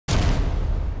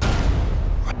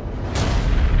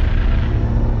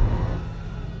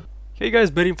Hey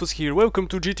guys, BadInfos here, welcome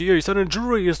to GTA San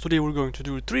Andreas. Today we're going to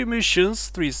do 3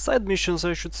 side missions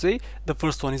I should say. The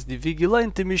first one is the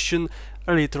Vigilante mission,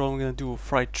 later on we're gonna do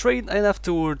Freight Train, and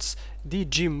afterwards the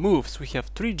gym moves. We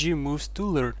have 3 gym moves to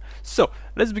learn. So,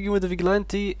 let's begin with the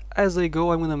Vigilante. As I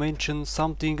go, I'm gonna mention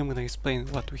something, I'm gonna explain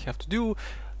what we have to do,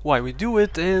 why we do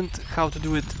it, and how to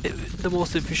do it the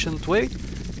most efficient way.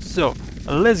 So,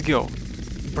 let's go.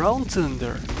 Brown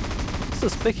Thunder.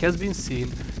 Suspect has been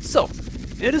seen. So,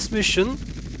 in this mission,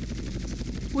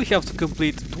 we have to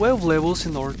complete 12 levels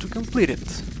in order to complete it.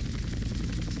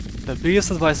 The biggest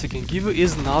advice I can give you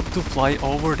is not to fly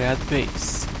over that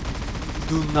base.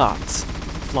 Do not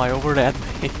fly over that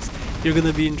base. You're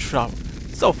gonna be in trouble.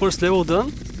 So, first level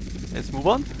done. Let's move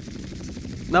on.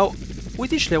 Now,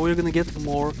 with each level you're gonna get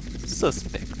more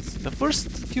suspects. The first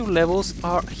few levels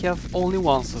have only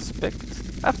 1 suspect.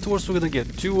 Afterwards we're gonna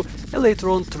get 2, and later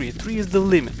on 3. 3 is the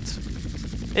limit.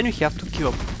 And you have to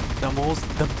kill them.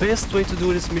 The best way to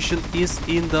do this mission is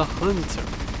in the Hunter.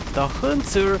 The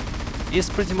Hunter is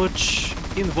pretty much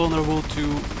invulnerable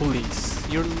to police.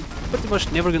 You're pretty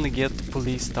much never gonna get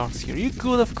police stars here. You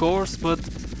could, of course, but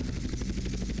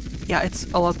yeah, it's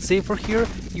a lot safer here.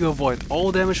 You avoid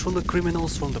all damage from the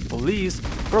criminals, from the police,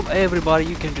 from everybody.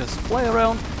 You can just fly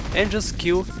around and just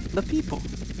kill the people.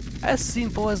 As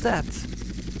simple as that.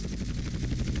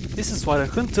 This is why the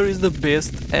Hunter is the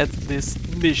best at this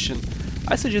mission.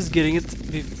 I suggest getting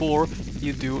it before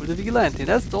you do the Vigilante.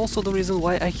 That's also the reason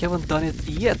why I haven't done it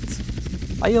yet.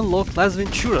 I unlocked Las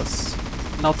Venturas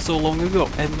not so long ago,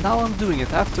 and now I'm doing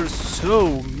it after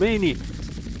so many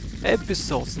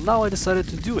episodes. Now I decided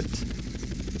to do it.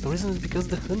 The reason is because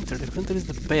the Hunter is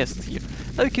the best here.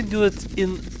 Now you can do it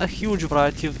in a huge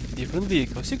variety of different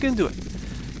vehicles. You can do it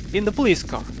in the police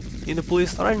car, in the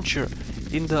police rancher,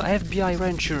 in the FBI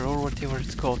rancher or whatever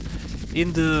it's called,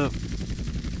 in the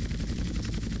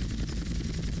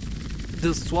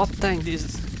SWAT tank.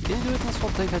 Can you do it in a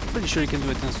SWAT tank? I'm pretty sure you can do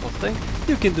it in a SWAT tank.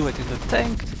 You can do it in the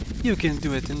tank. You can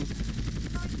do it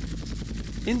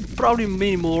in probably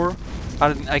many more.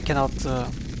 I cannot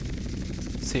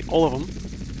say all of them.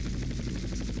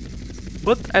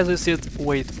 But as I said,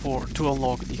 wait to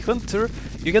unlock the Hunter.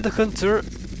 You get the Hunter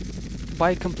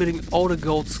by completing all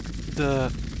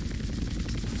the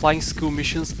flying school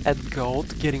missions at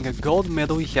gold. Getting a gold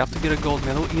medal, you have to get a gold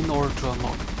medal in order to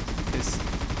unlock this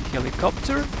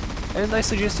helicopter, and I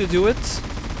suggest you do it,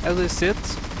 as I said,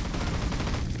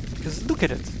 because look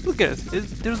at it,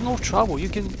 there's no trouble. You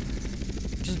can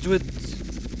just do it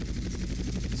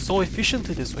so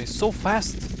efficiently this way, so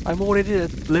fast. I'm already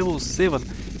at level 7.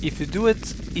 If you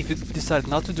decide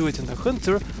not to do it in the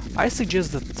Hunter, I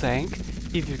suggest the tank.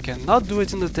 If you cannot do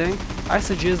it in the tank, I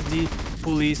suggest the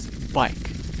police bike.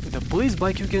 With the police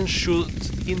bike you can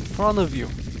shoot in front of you.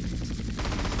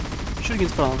 Shooting in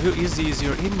front of you is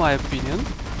easier in my opinion.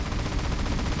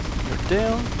 You're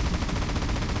down.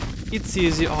 It's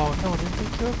easy. Oh no, didn't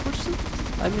I kill a person?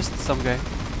 I missed some guy.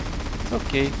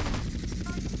 Okay.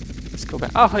 Let's go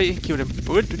back. Ah, I killed him.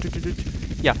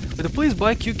 Yeah, with the police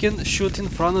bike you can shoot in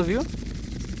front of you,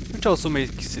 which also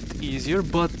makes it easier,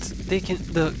 but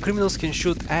the criminals can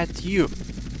shoot at you.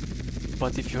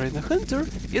 But if you're in the Hunter,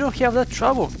 you don't have that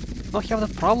trouble, don't have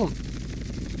that problem.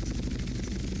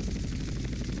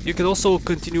 You can also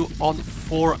continue on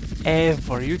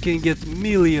forever. You can get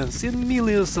millions and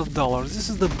millions of dollars. This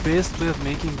is the best way of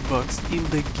making bucks in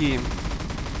the game.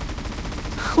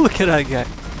 Look at that guy.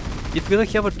 If you're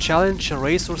gonna have a challenge, a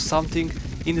race or something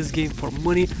in this game for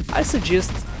money, I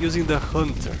suggest using the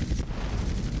Hunter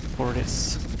for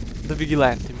this. The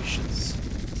Vigilante missions.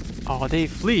 Oh, they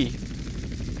flee.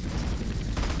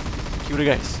 Kill the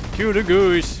guys. Kill the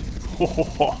guys. Ho ho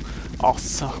ho.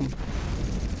 Awesome.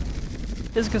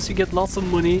 As you can see, you get lots of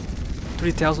money.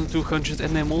 3,200,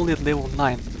 and I'm only at level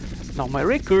 9. Now my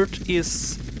record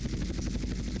is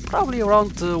probably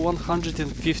around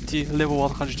 150, level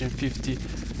 150.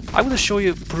 I'm gonna show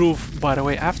you proof, by the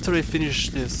way, after I finish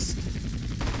this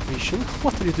mission.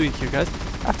 What are you doing here, guys?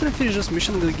 After I finish this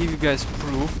mission, I'm gonna give you guys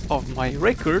proof of my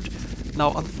record.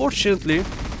 Now, unfortunately,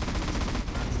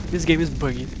 this game is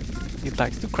buggy. It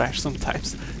likes to crash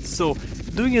sometimes. So,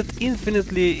 doing it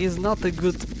infinitely is not a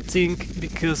good thing,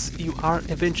 because you are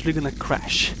eventually gonna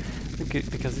crash. Okay,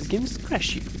 because this game is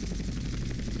crashy.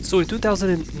 So, in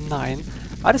 2009,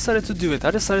 I decided to do it.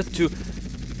 I decided to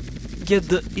get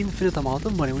the infinite amount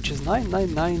of money, which is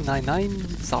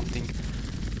 99999 something,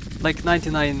 like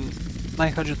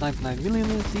 999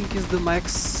 million I think is the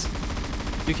max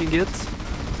you can get.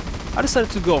 I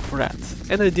decided to go for that,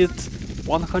 and I did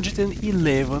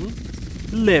 111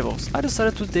 levels. I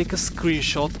decided to take a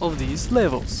screenshot of these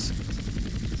levels,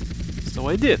 so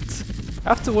I did.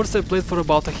 Afterwards I played for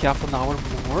about a half an hour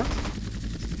more,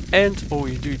 and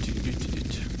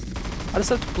I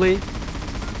decided to play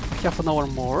half an hour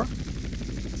more,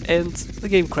 and the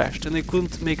game crashed and I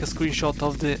couldn't make a screenshot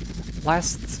of the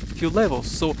last few levels.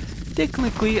 So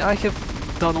technically I have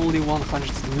done only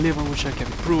 111, which I can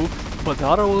prove, but the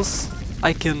other ones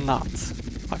I cannot.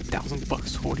 5,000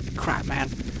 bucks, holy crap, man,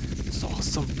 it's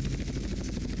awesome.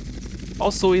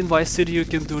 Also in Vice City you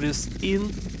can do this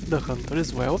in the Hunter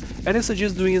as well, and I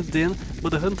suggest doing it then,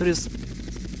 but the Hunter is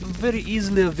very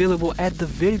easily available at the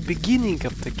very beginning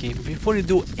of the game. Before you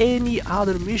do any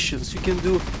other missions you can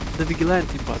do the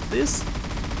Vigilante, but this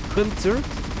Hunter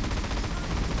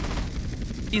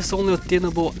is only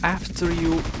attainable after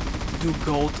you do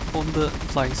gold on the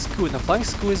Flying Skull, and the Flying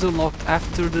Skull is unlocked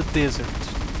after the desert,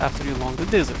 after you unlock the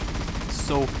desert.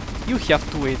 So you have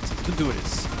to wait to do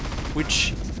this,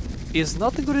 which is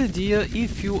not a good idea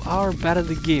if you are bad at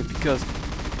the game, because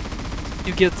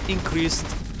you get increased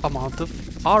amount of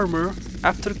armor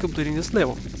after completing this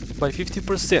level by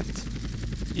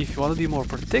 50%. If you want to be more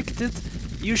protected,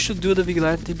 you should do the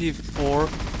Vigilante before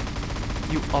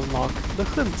you unlock the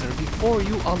Hunter, before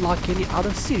you unlock any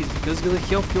other cities, because it's gonna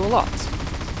help you a lot.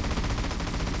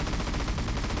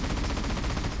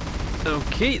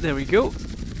 Okay, there we go.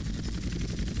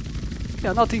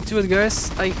 Yeah, nothing to it,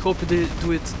 guys. I hope you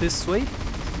do it this way.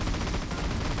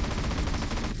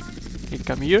 Okay,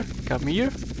 come here,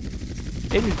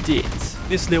 and you did.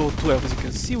 This level 12, as you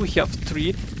can see, we have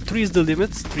 3. 3 is the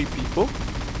limit, 3 people.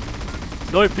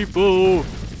 9 people!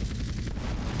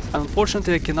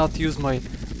 Unfortunately, I cannot use my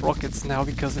rockets now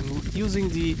because I'm using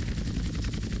the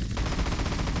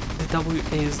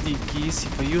WASD keys.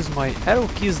 If I use my arrow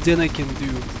keys, then I can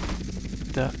do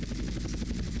the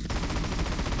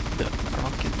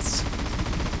rockets.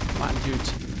 Come on, dude.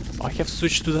 Oh, I have to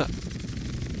switch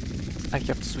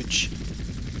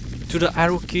to the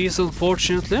arrow keys,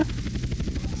 unfortunately.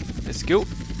 Let's go.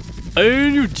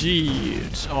 And you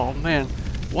did. Oh man,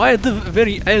 why at the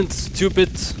very end, stupid?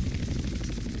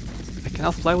 I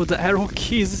cannot fly with the arrow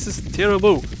keys. This is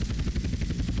terrible.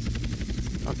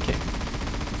 Okay,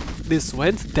 this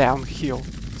went downhill.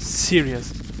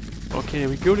 Serious. Okay, there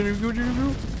we go.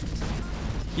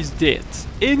 He's dead.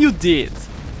 And you did.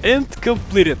 And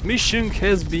completed. Mission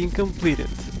has been completed.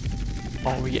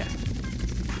 Oh yeah.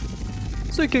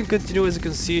 So you can continue, as you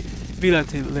can see,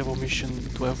 Vigilante level mission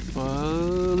 12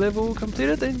 level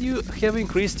completed, and you have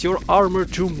increased your armor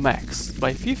to max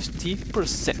by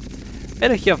 50%.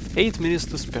 And I have 8 minutes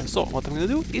to spare. So what I'm gonna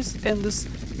do is end this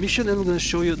mission and I'm gonna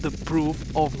show you the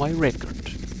proof of my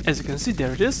record. As you can see,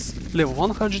 there it is, level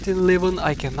 111.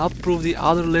 I cannot prove the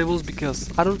other levels because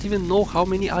I don't even know how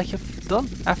many I have done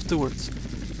afterwards.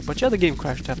 But yeah, the game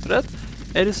crashed after that,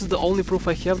 and this is the only proof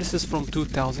I have. This is from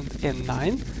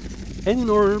 2009. And in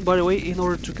order, by the way, in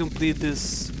order to complete the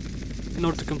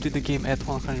game at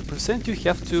 100%, you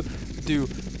have to do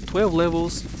 12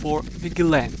 levels for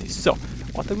Vigilante. So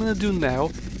what I'm gonna do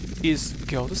now is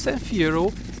go to San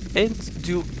Fierro and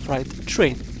do Freight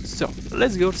Train. So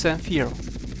let's go to San Fierro.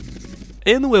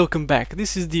 And welcome back.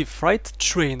 This is the Freight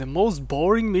Train, the most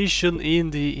boring mission in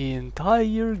the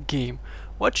entire game.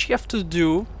 What you have to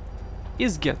do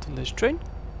is get on this train.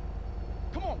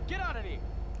 Come on, get out of there.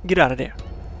 Get out of there.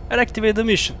 And activate the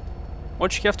mission.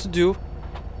 What you have to do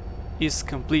is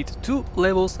complete 2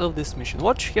 levels of this mission.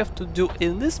 What you have to do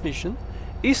in this mission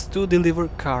is to deliver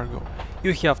cargo.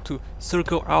 You have to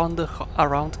circle around the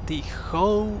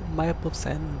whole map of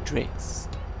San Andreas.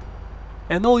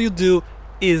 And all you do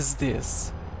is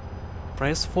this.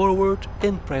 Press forward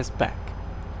and press back.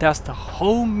 That's the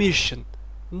whole mission.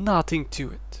 Nothing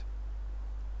to it.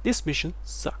 This mission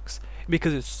sucks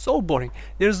because it's so boring.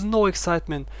 There's no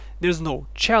excitement, there's no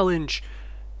challenge.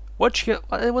 What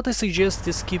I suggest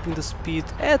is keeping the speed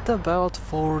at about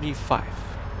 45.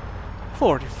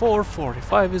 44,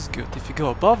 45 is good. If you go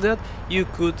above that, you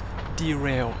could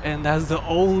derail, and that's the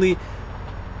only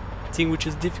thing which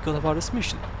is difficult about this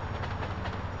mission.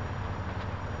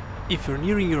 If you're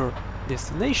nearing your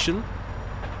destination,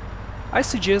 I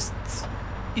suggest,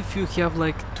 if you have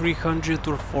like 300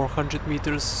 or 400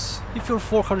 meters, if you're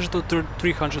 400 or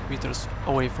 300 meters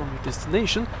away from your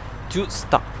destination, to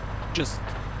stop. Just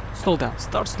slow down.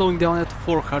 Start slowing down at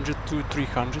 400 to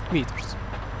 300 meters.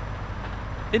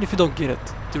 And if you don't get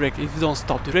it directly, if you don't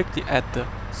stop directly at the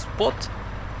spot,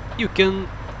 you can,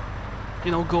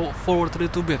 you know, go forward a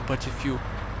little bit. But if you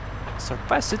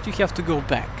surpass it, you have to go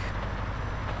back,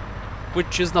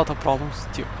 which is not a problem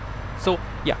still. So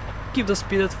yeah, keep the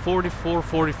speed at 44,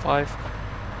 45,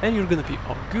 and you're gonna be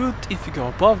all good. If you go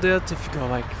above that, if you go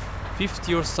like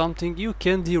 50 or something, you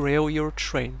can derail your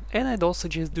train. And I don't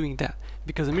suggest doing that,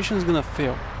 because the mission is gonna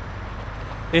fail.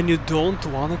 And you don't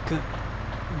wanna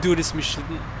do this mission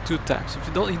 2 times. If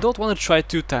you don't wanna try it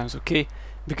 2 times, okay?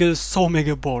 Because it's so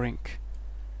mega boring.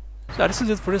 So this is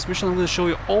it for this mission. I'm gonna show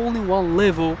you only 1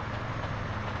 level,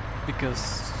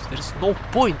 because there's no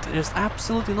point. There's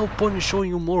absolutely no point in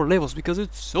showing you more levels, because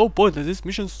it's so pointless. This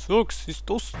mission sucks. It's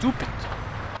so stupid.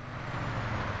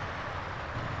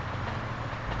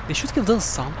 They should have done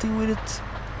something with it.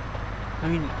 I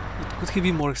mean, it could have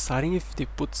been more exciting if they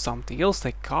put something else,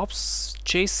 like cops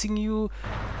chasing you.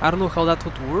 I don't know how that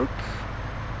would work.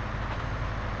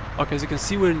 Okay, as you can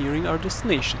see, we're nearing our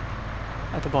destination.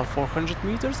 At about 400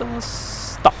 meters, I'm gonna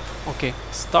stop. Okay,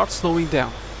 start slowing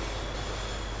down.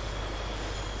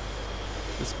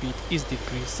 The speed is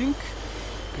decreasing.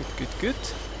 Good, good, good.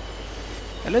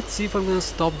 And let's see if I'm gonna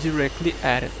stop directly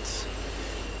at it.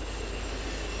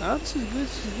 Ah, this is good,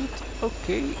 this is good.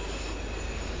 Okay.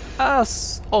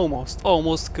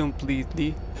 Almost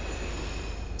completely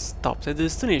stopped at the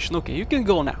destination. Okay, you can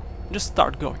go now. Just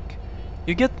start going.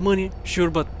 You get money, sure,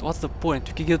 but what's the point?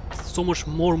 You can get so much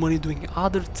more money doing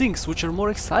other things which are more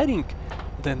exciting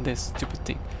than this stupid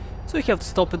thing. So you have to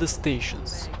stop at the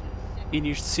stations in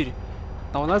each city.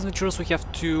 Now in Las Venturas we have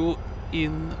 2,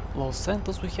 in Los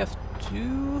Santos we have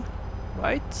 2,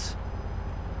 right?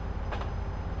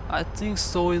 I think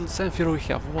so. In Fierro we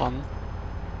have 1.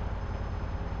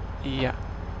 Yeah.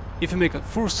 If you make a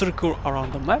full circle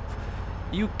around the map,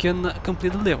 you can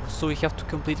complete the level, so you have to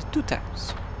complete it 2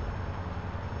 times.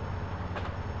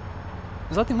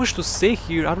 There's nothing much to say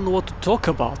here. I don't know what to talk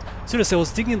about. Seriously, I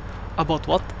was thinking about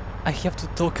what I have to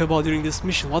talk about during this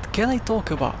mission. What can I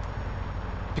talk about?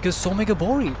 Because it's so mega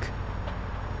boring.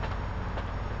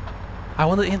 I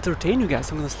want to entertain you guys.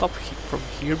 I'm gonna stop from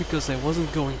here because I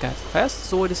wasn't going that fast,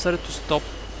 so I decided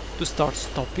to start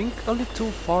stopping a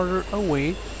little farther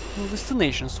away from the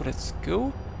destination. So let's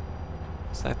go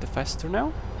slightly faster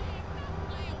now.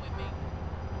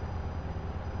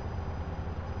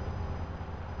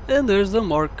 And there's the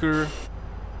marker.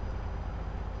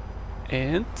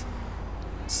 And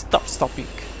stop stopping.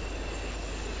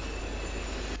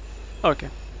 Okay.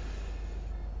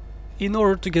 In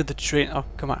order to get the train, oh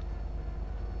come on.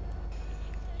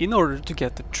 In order to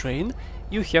get the train,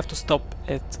 you have to stop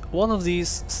at one of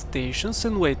these stations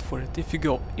and wait for it. If you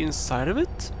go inside of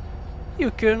it, you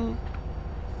can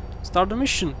start the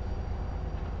mission.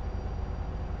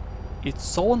 It's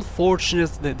so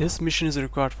unfortunate that this mission is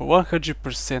required for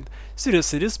 100%.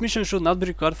 Seriously, this mission should not be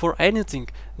required for anything.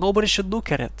 Nobody should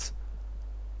look at it.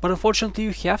 But unfortunately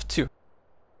you have to.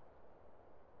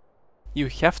 You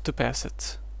have to pass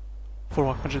it for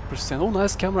 100%. Oh,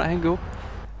 nice camera angle.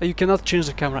 You cannot change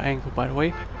the camera angle, by the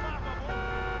way.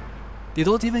 They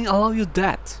don't even allow you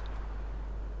that.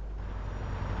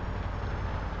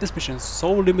 This mission is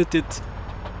so limited.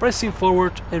 Pressing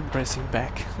forward and pressing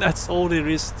back. That's all there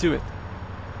is to it.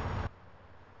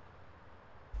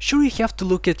 Sure, you have to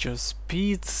look at your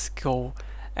speeds, go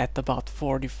at about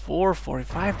 44,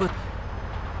 45, but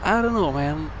I don't know,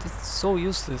 man. It's so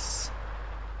useless.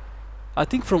 I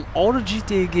think from all the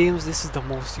GTA games, this is the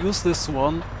most useless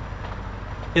one.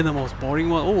 And the most boring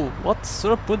one. Oh, what's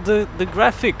up with the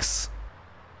graphics?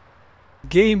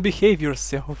 Game, behave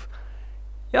yourself.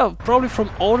 Yeah, probably from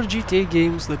all the GTA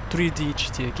games, the 3D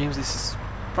GTA games, this is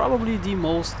probably the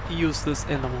most useless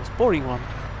and the most boring one.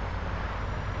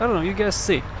 I don't know, you guys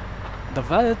say. The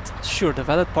valet, sure, the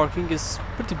valet parking is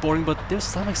pretty boring, but there's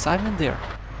some excitement there.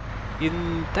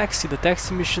 In Taxi, the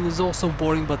taxi mission is also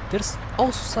boring, but there's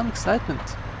also some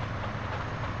excitement.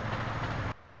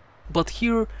 But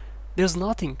here, there's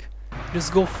nothing.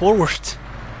 Just go forward.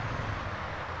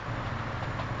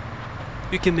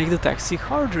 You can make the taxi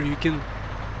harder, you can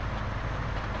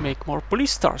make more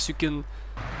police stars, you can,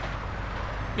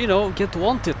 you know, get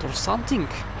wanted or something.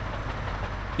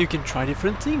 You can try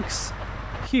different things.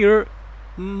 Here,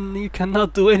 you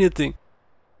cannot do anything.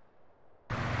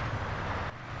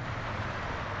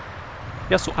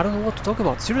 Yeah, so I don't know what to talk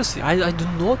about. Seriously, I do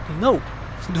not know.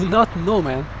 Do not know,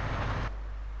 man.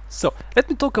 So, let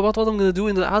me talk about what I'm gonna do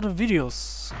in the other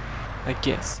videos, I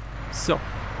guess. So,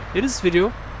 in this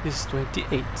video, this is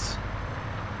 28.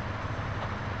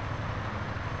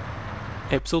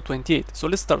 Episode 28. So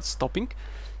let's start stopping.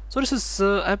 So this is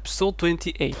episode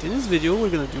 28. In this video we're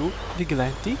gonna do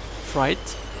Vigilante,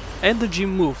 Fright, and the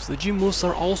gym moves. The gym moves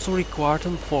are also required,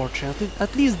 unfortunately.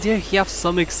 At least they have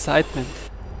some excitement.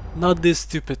 Not this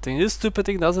stupid thing. This stupid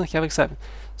thing doesn't have excitement.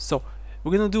 So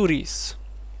we're gonna do these.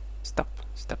 Step,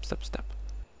 step, step, step.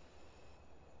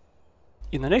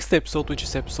 In the next episode, which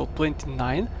is episode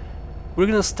 29, we're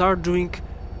gonna start doing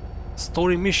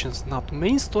story missions, not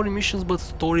main story missions, but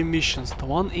story missions, the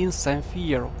one in San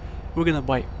Fierro. We're gonna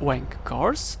buy wank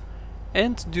cars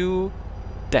and do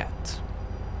that.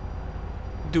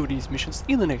 Do these missions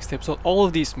in the next episode, all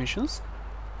of these missions,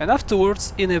 and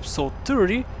afterwards in episode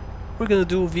 30 we're gonna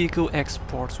do vehicle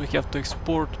exports. We have to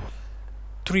export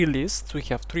 3 lists. We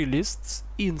have 3 lists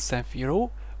in San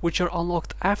Fierro which are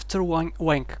unlocked after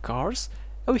wank cars,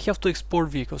 and we have to export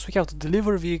vehicles. We have to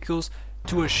deliver vehicles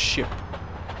to a ship.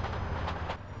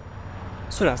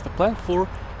 So that's the plan for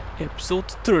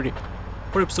episode 30.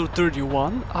 For episode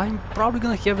 31, I'm probably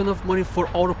gonna have enough money for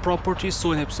all the properties,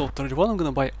 so in episode 31 I'm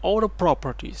gonna buy all the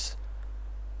properties.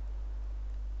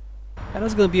 And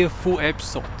that's gonna be a full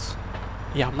episode.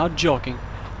 Yeah, I'm not joking.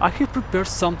 I have prepared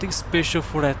something special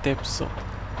for that episode.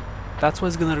 That's why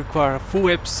it's gonna require a full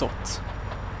episode.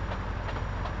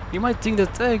 You might think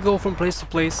that I go from place to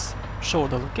place, show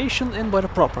the location and buy the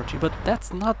property, but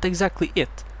that's not exactly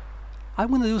it.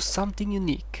 I'm gonna do something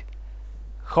unique.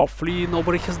 Hopefully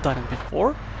nobody has done it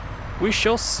before. We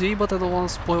shall see, but I don't want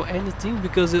to spoil anything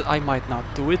because I might not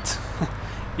do it.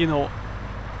 You know,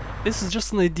 this is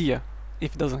just an idea.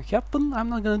 If it doesn't happen, I'm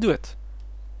not gonna do it.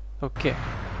 Okay.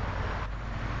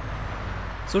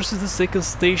 So this is the second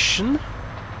station.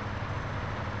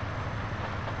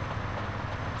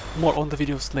 More on the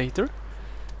videos later.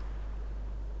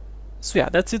 So yeah,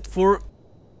 that's it for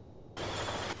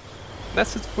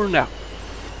now.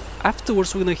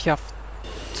 Afterwards we're gonna have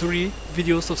 3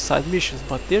 videos of side missions,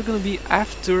 but they're gonna be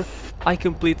after I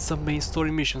complete some main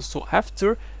story missions. So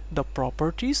after the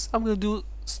properties, I'm gonna do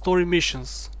story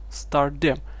missions, start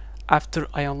them. After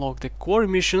I unlock the quarry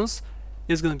missions,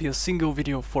 there's gonna be a single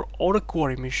video for all the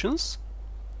quarry missions.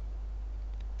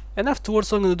 And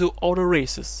afterwards I'm gonna do all the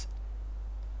races.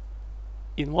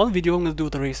 In one video I'm gonna do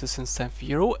the races in San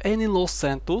Fierro and in Los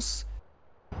Santos.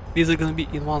 These are gonna be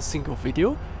in one single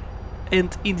video.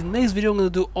 And in the next video I'm gonna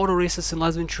do all the races in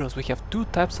Las Venturas. We have 2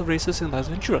 types of races in Las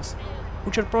Venturas,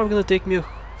 which are probably gonna take me a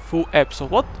full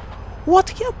episode. What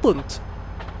happened?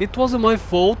 It wasn't my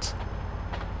fault.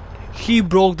 He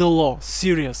broke the law,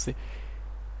 seriously.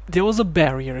 There was a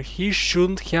barrier. He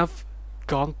shouldn't have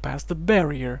gone past the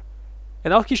barrier.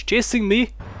 And now he's chasing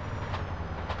me.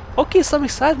 Okay, some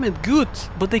excitement, good,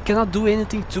 but they cannot do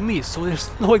anything to me, so there's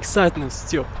no excitement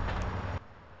still.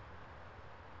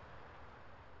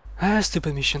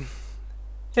 Stupid mission.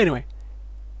 Anyway,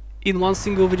 in one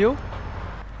single video,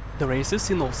 the races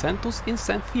in Los Santos in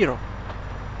San Fierro.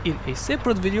 In a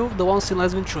separate video, the ones in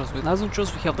Las Venturas. With Las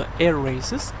Venturas we have the air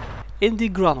races and the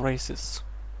ground races.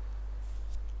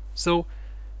 So,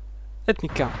 let me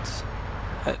count.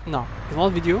 Now, in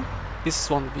one video, this is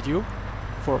one video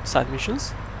for side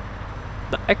missions.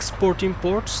 The export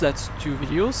imports, that's 2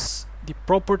 videos. The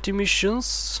property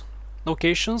missions,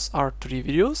 locations are 3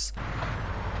 videos.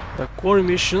 The quarry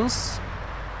missions,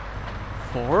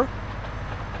 4.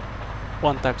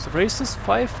 1 types of races,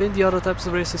 5, and the other types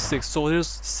of races, 6. So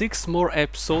there's 6 more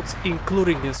episodes,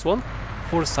 including this one,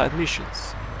 for side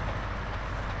missions.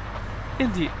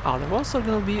 And the other ones are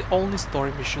gonna be only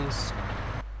story missions.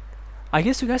 I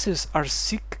guess you guys are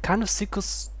kind of sick of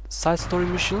side story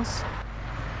missions,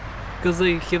 because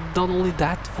I have done only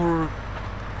that for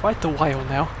quite a while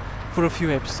now, for a few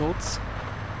episodes.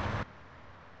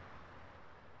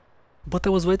 But I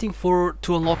was waiting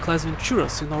to unlock Las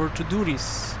Venturas in order to do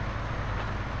these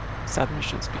side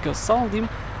missions, because some of them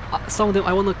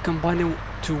I want to combine them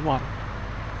to one.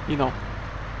 You know,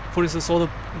 for instance, all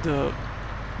the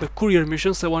courier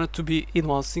missions I wanted to be in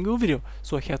one single video,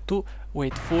 so I had to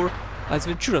wait for Las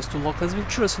Venturas to unlock Las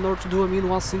Venturas in order to do them in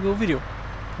one single video.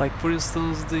 Like for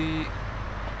instance the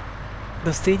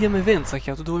stadium events, I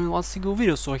have to do them in one single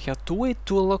video, so I had to wait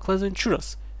to unlock Las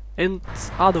Venturas. And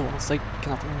other ones, I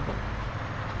can't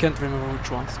remember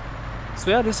which ones. So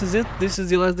yeah, this is it, this is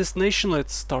the last destination,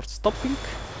 let's start stopping.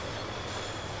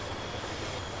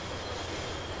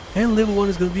 And level 1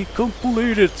 is gonna be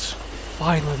completed!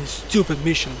 Finally, stupid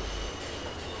mission!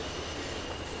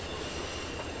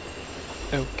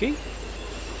 Okay.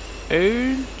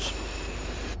 And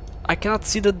I cannot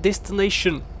see the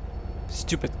destination.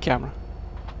 Stupid camera.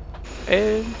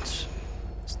 And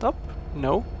stop?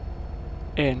 No.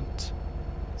 And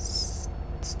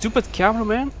stupid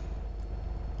cameraman.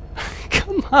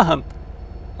 Come on.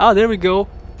 Ah, there we go.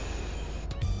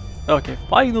 Okay,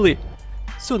 finally.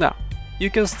 So now you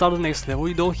can start the next level.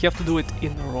 You don't have to do it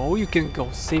in a row. You can go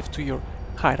safe to your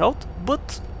hideout.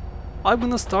 But I'm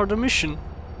gonna start the mission.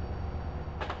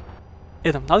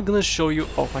 And I'm not gonna show you.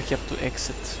 Oh, I have to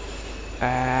exit.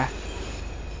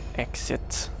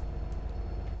 Exit.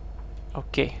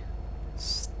 Okay.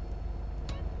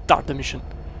 Start the mission.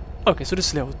 Okay, so this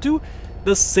is level 2.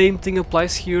 The same thing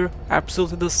applies here,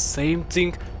 absolutely the same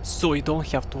thing, so you don't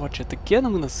have to watch it again.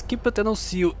 I'm gonna skip it and I'll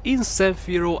see you in San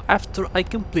Fierro after I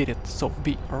complete it, so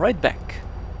be right back.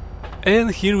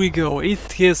 And here we go,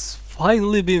 it has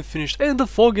finally been finished and the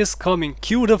fog is coming,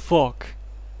 cue the fog.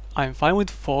 I'm fine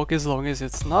with fog as long as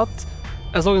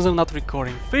I'm not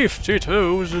recording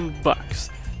 50,000 bucks.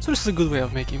 So this is a good way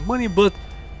of making money, but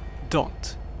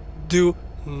do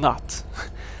not.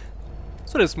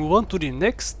 So let's move on to the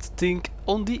next thing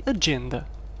on the agenda.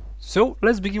 So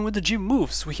let's begin with the gym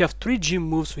moves. We have 3 gym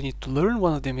moves we need to learn.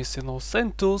 One of them is in Los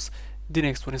Santos, the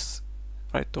next one is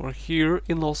right over here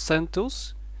in Los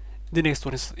Santos, the next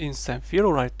one is in San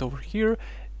Fierro right over here,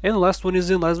 and the last one is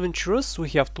in Las Venturas. We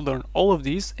have to learn all of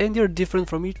these and they're different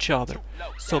from each other.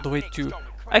 So the way to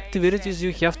activate it is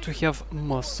you have to have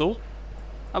muscle,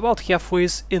 about halfway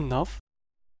is enough.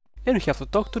 And you have to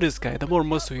talk to this guy. The more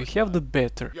muscle you have, the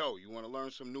better. Yo, you wanna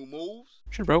learn some new moves?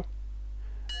 Sure, bro.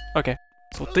 Okay,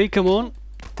 so take him on,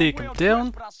 take him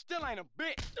down.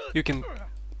 You can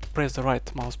press the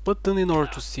right mouse button in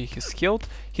order to see his health.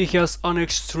 He has an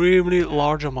extremely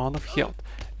large amount of health.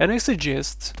 And I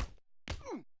suggest...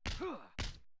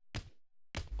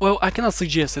 Well, I cannot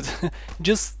suggest it.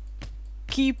 Just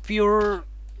keep your...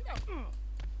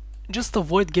 Just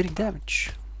avoid getting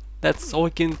damage. That's all I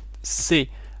can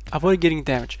say. Avoid getting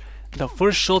damage. The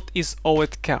first shot is all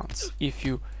it counts. If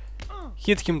you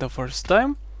hit him the first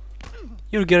time,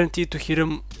 you're guaranteed to hit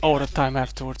him all the time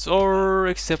afterwards, or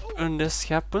except when this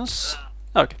happens.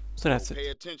 Okay, so that's it. Pay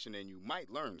attention and you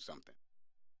might learn something.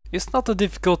 It's not a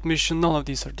difficult mission, none of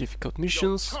these are difficult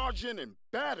missions. Yo, charge in and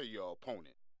batter your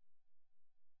opponent.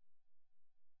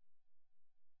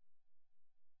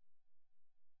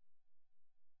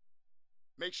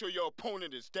 Make sure your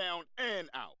opponent is down and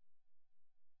out.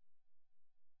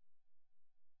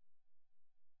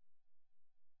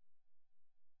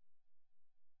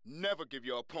 Never give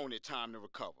your opponent time to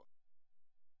recover.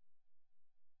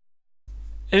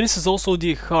 And this is also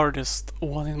the hardest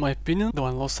one in my opinion. The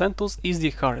one in Los Santos is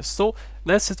the hardest. So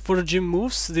that's it for the gym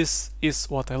moves. This is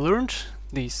what I learned.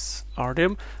 These are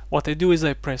them. What I do is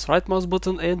I press right mouse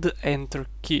button and the enter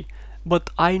key. But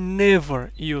I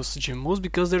never use gym moves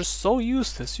because they're so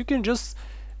useless. You can just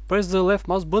press the left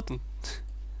mouse button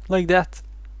like that.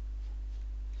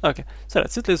 Okay, so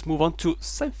that's it. Let's move on to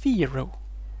San Fierro.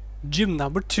 Gym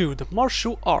number 2, the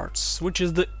martial arts, which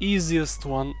is the easiest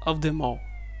one of them all.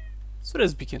 So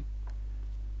let's begin.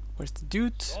 Where's the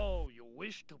dude? So you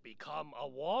wish to become a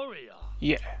warrior?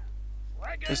 Yeah,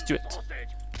 let's do it.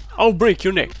 I'll break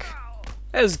your neck.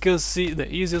 As you can see, the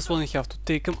easiest one, you have to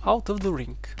take him out of the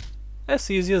ring. As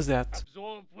easy as that.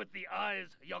 Absorb with the eyes,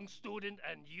 young student,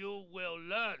 and you will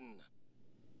learn.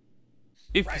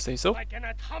 If you say so. Like an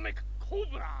atomic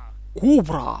cobra.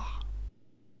 Cobra!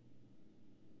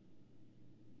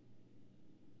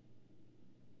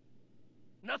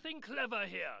 Nothing clever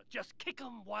here. Just kick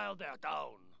 'em while they're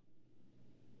down.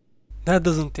 That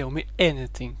doesn't tell me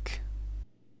anything.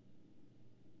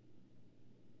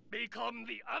 Become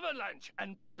the avalanche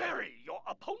and bury your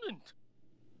opponent.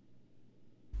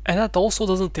 And that also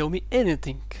doesn't tell me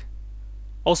anything.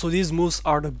 Also, these moves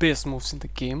are the best moves in the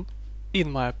game,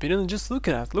 in my opinion. Just look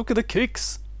at that. Look at the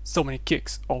kicks. So many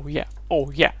kicks. Oh yeah.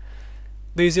 Oh yeah.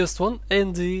 The easiest one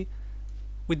and the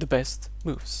with the best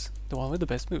moves. The one with the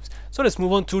best moves. So let's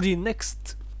move on to the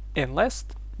next and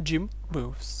last gym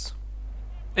moves.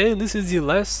 And this is the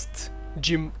last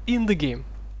gym in the game.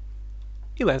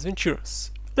 Las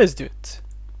Venturas. Let's do it.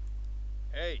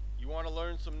 Hey, you want to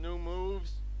learn some new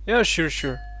moves? Yeah, sure.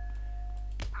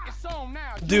 It's on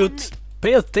now. Dude,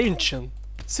 pay attention.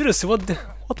 Seriously,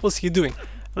 what was he doing?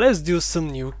 Let's do some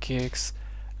new kicks.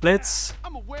 Let's...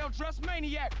 I'm a well-dressed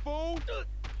maniac, fool.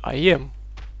 I am.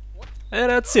 And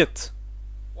that's it.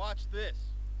 Watch this.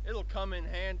 It'll come in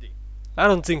handy. I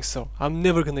don't think so. I'm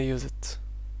never gonna use it.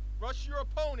 Rush your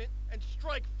opponent and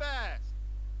strike fast.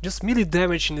 Just melee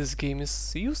damage in this game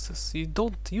is useless. You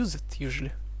don't use it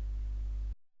usually.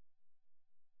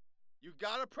 You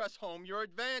gotta press home your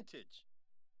advantage.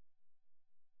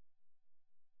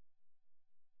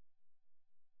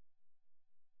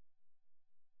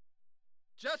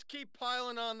 Just keep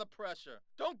piling on the pressure.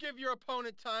 Don't give your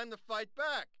opponent time to fight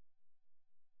back.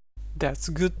 That's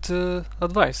good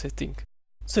advice, I think.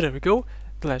 So there we go.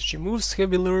 The last few moves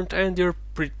have been learned and they're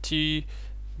pretty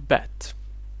bad.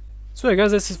 So yeah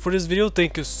guys, that's it for this video.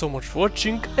 Thank you so much for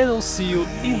watching and I'll see you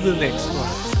in the next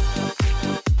one.